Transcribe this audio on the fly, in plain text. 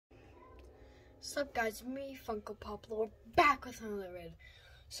Sup guys, me Funko Pop Lord back with another vid.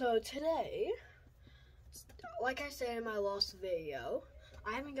 So today, like I said in my last video,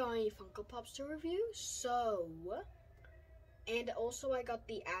 I haven't got any Funko Pops to review, and also I got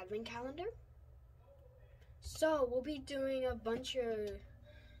the advent calendar. So we'll be doing a bunch of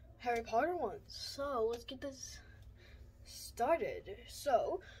Harry Potter ones. So let's get this started.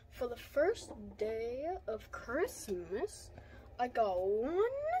 So for the first day of Christmas, I got one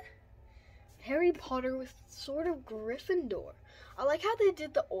Harry Potter with Sword of Gryffindor. I like how they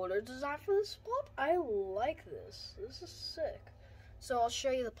did the order design for this pop. I like this. This is sick. So I'll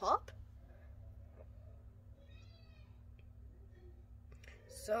show you the pop.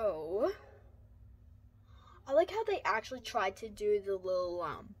 So I like how they actually tried to do the little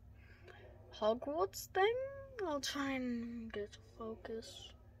Hogwarts thing. I'll try and get to focus.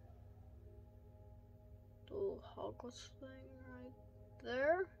 The little Hogwarts thing right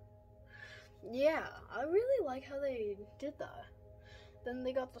there. Yeah, I really like how they did that. Then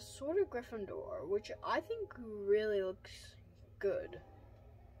they got the Sword of Gryffindor, which I think really looks good.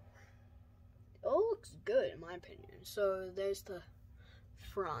 It all looks good in my opinion. So there's the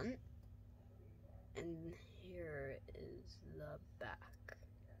front, and here is the back.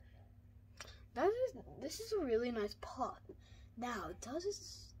 This is a really nice pop. Now, does it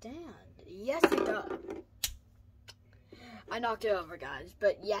stand? Yes, it does. I knocked it over, guys,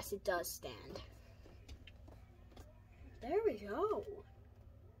 but yes, it does stand. There we go.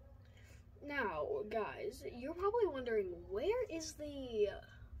 Now, guys, you're probably wondering where are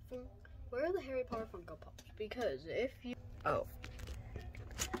the Harry Potter Funko Pops? Because if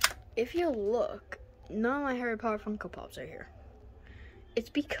you look, none of my Harry Potter Funko Pops are here. It's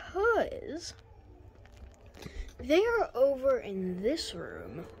because they are over in this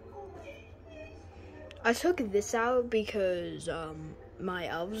room. I took this out because my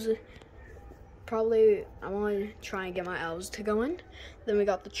elves, I want to try and get my elves to go in. Then we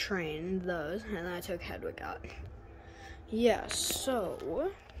got the train, those, and then I took Hedwig out. Yeah, so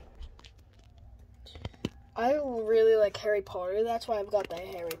I really like Harry Potter. That's why I've got the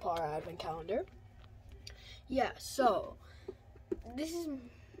Harry Potter Advent Calendar. Yeah, so this is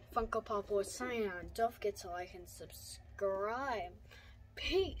Funko Pop Lord signing out. Don't forget to like and subscribe.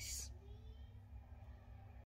 Peace.